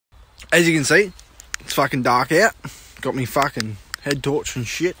As you can see, it's fucking dark out. Got me fucking head torch and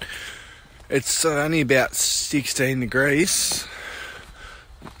shit. It's only about 16 degrees.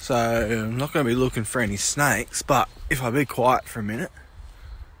 So I'm not going to be looking for any snakes, but if I be quiet for a minute,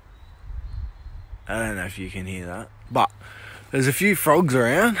 I don't know if you can hear that, but there's a few frogs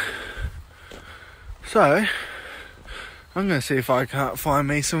around. So I'm going to see if I can't find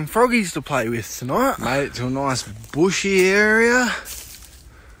me some froggies to play with tonight. Made it to a nice bushy area.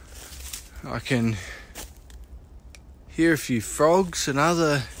 I can hear a few frogs and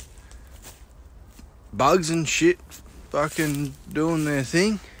other bugs and shit fucking doing their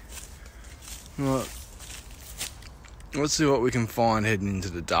thing. Right. Let's see what we can find heading into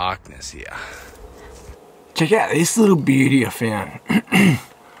the darkness here. Check out this little beauty I found. I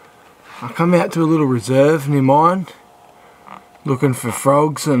come out to a little reserve near mine, looking for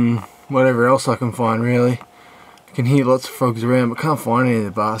frogs and whatever else I can find really. I can hear lots of frogs around but can't find any of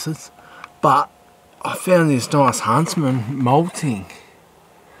the bastards. But I found this nice huntsman molting.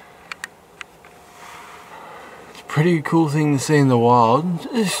 It's a pretty cool thing to see in the wild.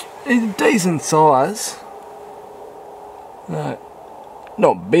 It's a decent size.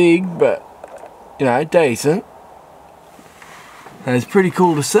 Not big, but you know, decent. And it's pretty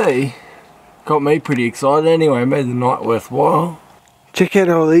cool to see. Got me pretty excited anyway, made the night worthwhile. Check out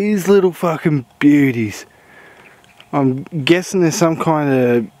all these little fucking beauties. I'm guessing there's some kind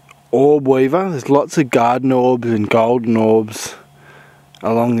of orb weaver. There's lots of garden orbs and golden orbs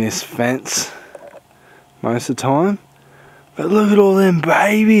along this fence most of the time. But look at all them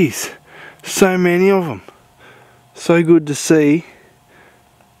babies. So many of them. So good to see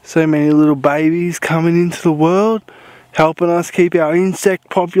so many little babies coming into the world, helping us keep our insect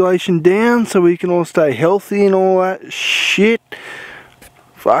population down so we can all stay healthy and all that shit.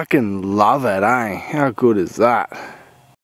 Fucking love it, eh? How good is that?